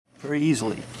very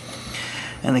easily.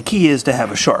 And the key is to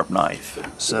have a sharp knife.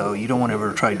 So you don't want to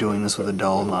ever try doing this with a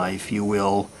dull knife. You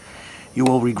will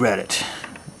regret it.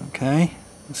 Okay?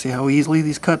 See how easily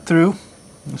these cut through?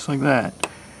 Just like that.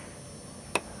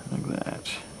 Like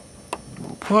that. A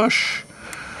little push.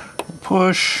 A little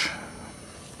push.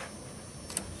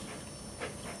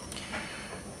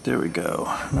 There we go.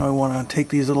 Now I want to take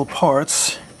these little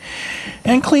parts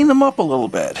and clean them up a little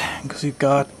bit, because you've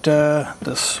got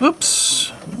this,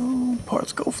 whoops, oh,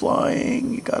 parts go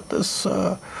flying. You got this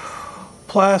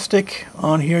plastic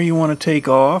on here you want to take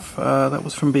off. That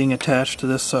was from being attached to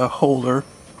this holder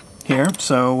here.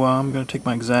 So I'm going to take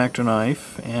my X-Acto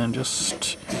knife and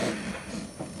just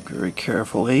very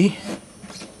carefully,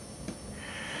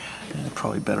 and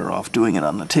probably better off doing it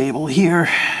on the table here.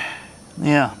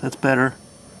 Yeah, that's better.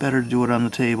 Better to do it on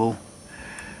the table.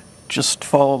 Just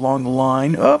follow along the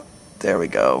line. Oh, there we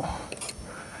go.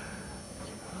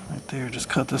 Right there, just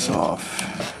cut this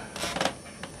off.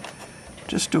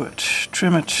 Just do it.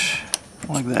 Trim it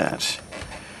like that.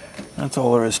 That's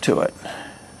all there is to it.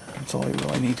 That's all you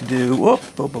really need to do. Whoop,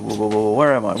 whoop, whoop, whoop, whoop.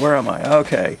 Where am I? Where am I?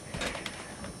 Okay.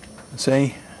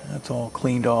 See? That's all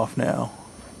cleaned off now.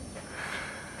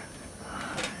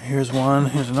 Here's one.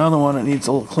 Here's another one that needs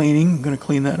a little cleaning. I'm going to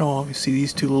clean that off. You see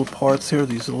these two little parts here,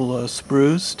 these little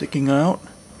sprues sticking out.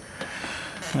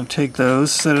 I'm going to take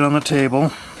those, set it on the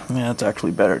table. Yeah, it's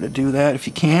actually better to do that if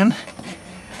you can.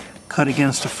 Cut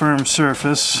against a firm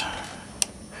surface. I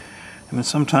mean,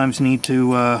 sometimes you need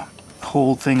to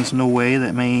hold things in a way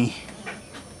that may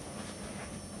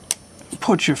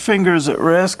put your fingers at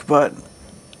risk, but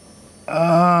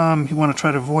you want to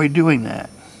try to avoid doing that.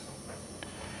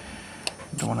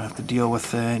 Don't want to have to deal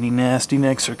with any nasty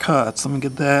nicks or cuts. Let me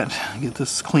get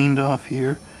this cleaned off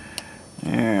here.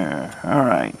 There.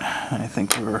 Alright. I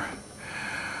think we're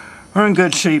in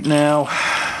good shape now.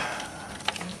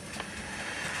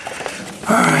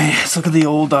 Alright, let's look at the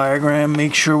old diagram.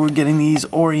 Make sure we're getting these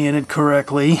oriented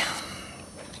correctly.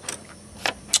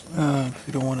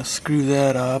 We don't want to screw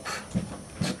that up.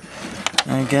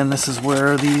 And again, this is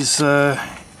where these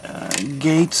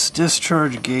gates,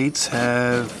 discharge gates,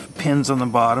 have pins on the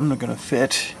bottom. They're going to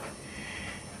fit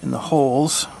in the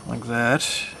holes like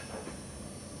that,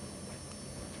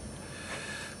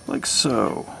 like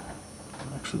so.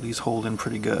 Actually, these hold in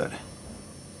pretty good.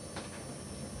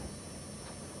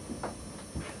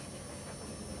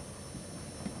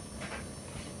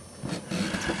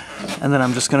 And then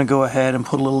I'm just going to go ahead and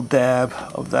put a little dab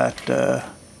of that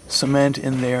cement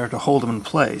in there to hold them in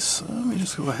place. Let me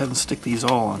just go ahead and stick these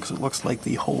all on, because it looks like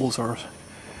the holes are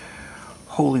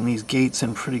holding these gates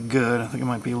in pretty good. I think I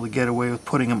might be able to get away with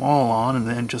putting them all on and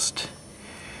then just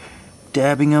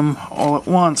dabbing them all at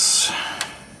once.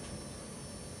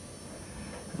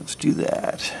 Let's do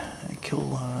that. I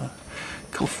kill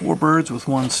 4 birds with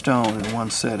one stone in one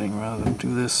setting, rather than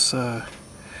do this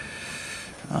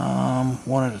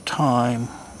one at a time.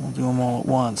 We'll do them all at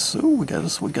once. Ooh, we got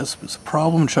this. It's a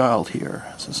problem child here.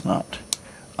 This is not.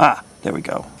 Ah, there we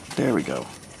go. There we go.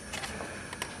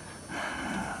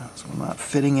 So I'm not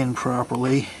fitting in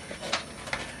properly.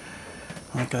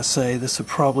 Like I say, this would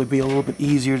probably be a little bit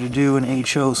easier to do in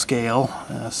HO scale,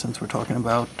 since we're talking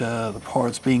about the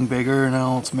parts being bigger.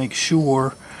 Now let's make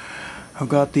sure I've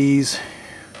got these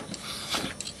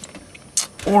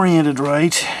oriented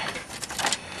right.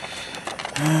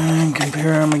 And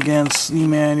compare them against the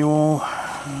manual.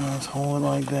 Let's hold it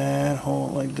like that, hold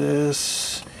it like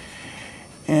this.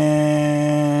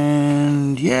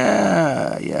 And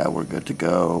yeah, we're good to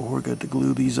go. We're good to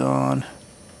glue these on.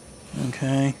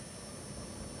 Okay.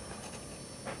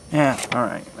 Yeah,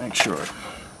 alright, make sure.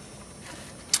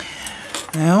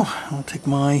 Now, I'll take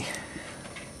my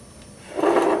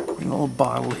little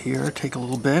bottle here, take a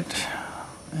little bit,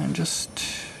 and just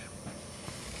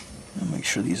make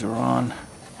sure these are on.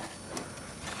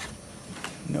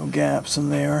 No gaps in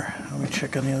there. Let me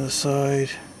check on the other side.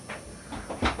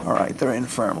 Alright, they're in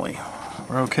firmly.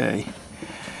 We're okay.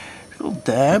 A little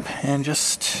dab, and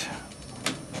just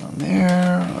on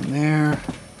there,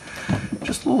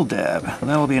 just a little dab. And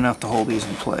that'll be enough to hold these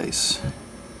in place.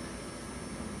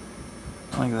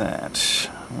 Like that.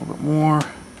 A little bit more.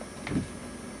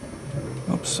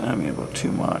 Oops, I mean about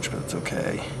too much, but it's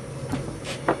okay.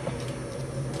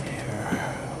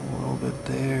 There, a little bit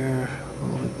there, a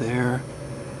little bit there.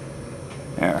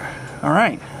 There.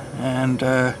 Alright, and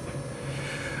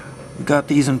we've got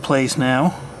these in place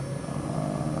now.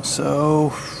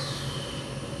 So,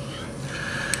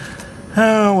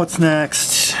 what's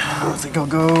next? I think I'll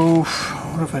go.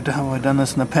 What have I done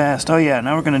this in the past? Oh yeah,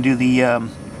 now we're going to do the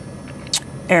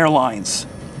air lines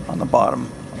on the bottom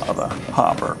of a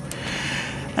hopper.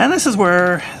 And this is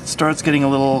where it starts getting a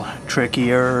little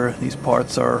trickier. These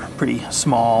parts are pretty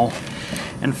small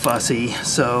and fussy,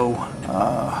 so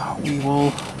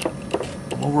we'll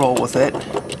roll with it.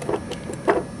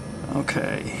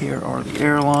 Okay, here are the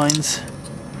air lines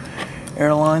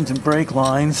and brake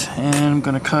lines, and I'm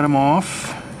going to cut them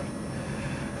off.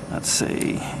 Let's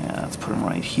see, yeah, let's put them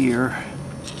right here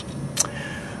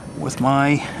with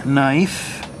my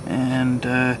knife. And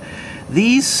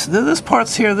this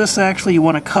part's here, this actually you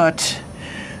want to cut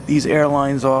these air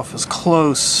lines off as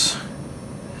close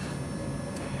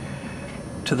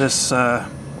to this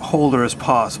holder as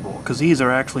possible, because these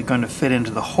are actually going to fit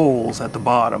into the holes at the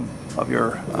bottom of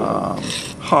your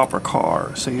hopper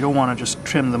car, so you don't want to just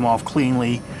trim them off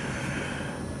cleanly.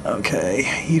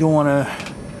 Okay, you don't want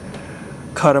to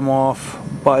cut them off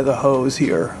by the hose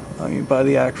here. I mean, by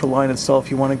the actual line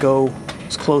itself, you want to go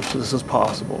as close to this as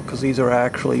possible, because these are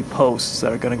actually posts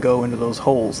that are going to go into those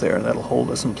holes there, and that'll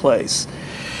hold us in place.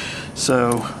 So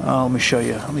let me show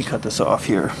you. Let me cut this off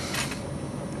here.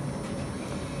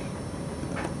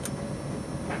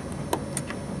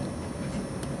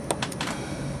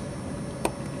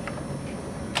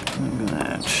 Look at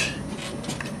that.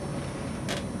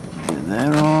 Get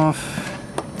that off.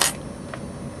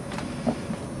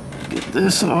 Get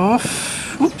this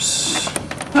off. Whoops.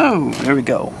 Oh, there we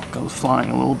go. Goes flying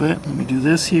a little bit. Let me do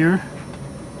this here.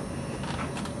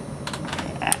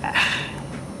 Yeah.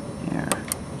 Here.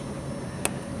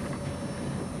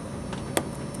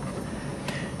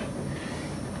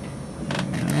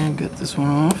 There we go. Get this one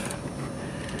off.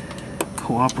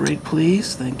 Cooperate,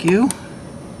 please. Thank you.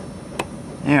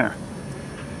 There.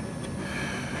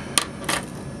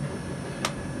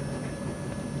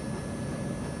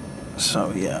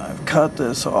 So yeah, I've cut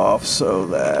this off so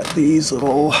that these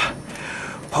little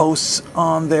posts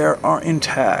on there are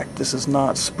intact. This is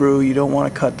not sprue. You don't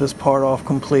want to cut this part off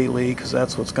completely, because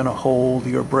that's what's going to hold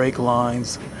your brake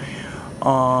lines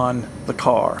on the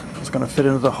car. It's going to fit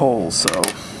into the holes. So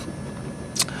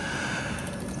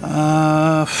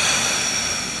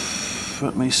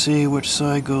let me see which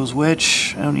side goes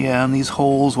which. And yeah, and these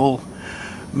holes will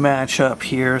match up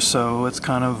here, so it's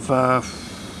kind of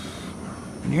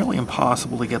nearly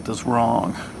impossible to get this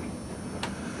wrong.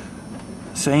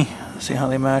 See how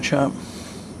they match up?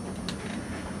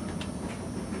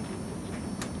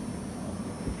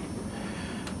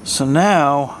 So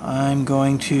now I'm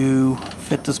going to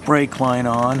fit this brake line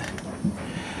on,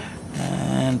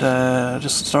 and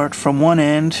just start from one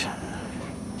end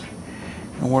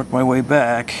and work my way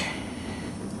back.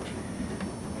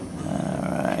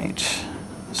 Alright,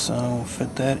 so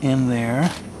fit that in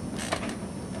there.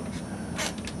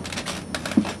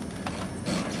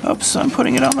 Oops, I'm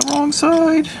putting it on the wrong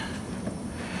side.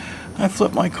 I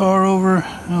flipped my car over.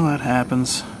 Oh, that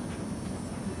happens.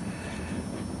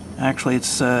 Actually,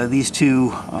 it's these two,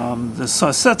 the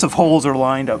sets of holes are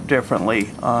lined up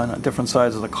differently on different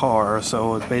sides of the car,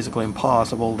 so it's basically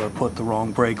impossible to put the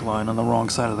wrong brake line on the wrong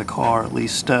side of the car. At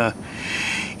least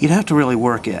you'd have to really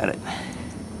work at it.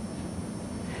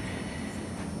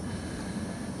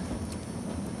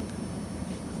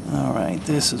 Alright,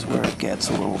 this is where it gets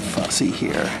a little fussy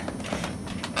here.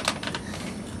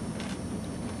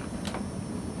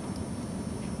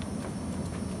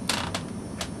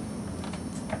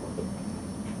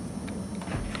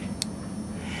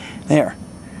 There.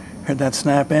 Heard that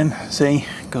snap in? See?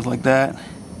 Goes like that.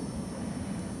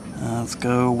 Let's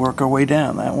go work our way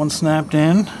down. That one snapped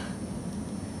in.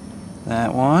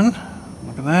 That one.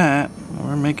 Look at that.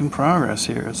 We're making progress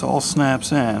here. It all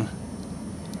snaps in.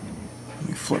 Let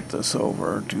me flip this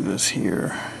over, do this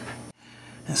here.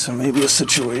 And so maybe a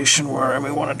situation where I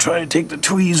may want to try to take the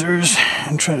tweezers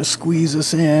and try to squeeze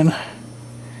this in,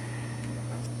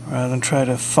 rather than try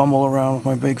to fumble around with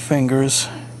my big fingers.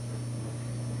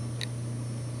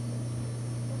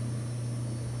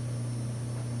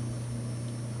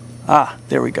 Ah,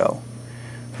 there we go.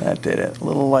 That did it. A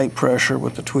little light pressure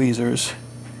with the tweezers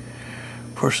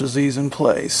pushes these in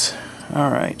place.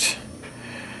 Alright.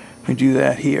 We do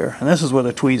that here. And this is where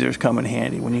the tweezers come in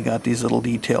handy, when you got these little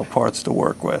detail parts to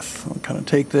work with. I'll kind of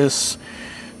take this,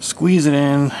 squeeze it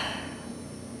in.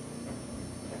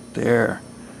 There.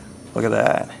 Look at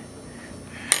that.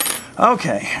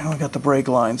 Okay, we got the brake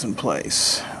lines in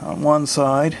place. On one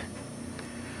side,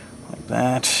 like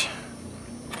that.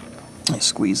 I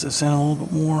squeeze this in a little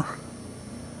bit more.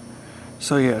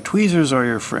 So yeah, tweezers are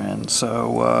your friend.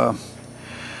 So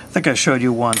I think I showed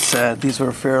you one set. These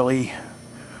are fairly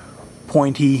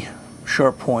pointy,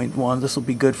 sharp point one. This will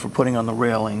be good for putting on the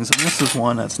railings. And this is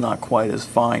one that's not quite as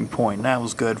fine point. And that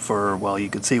was good for, well, you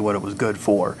could see what it was good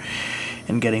for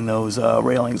in getting those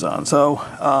railings on.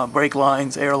 So brake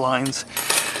lines, air lines,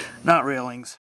 not railings.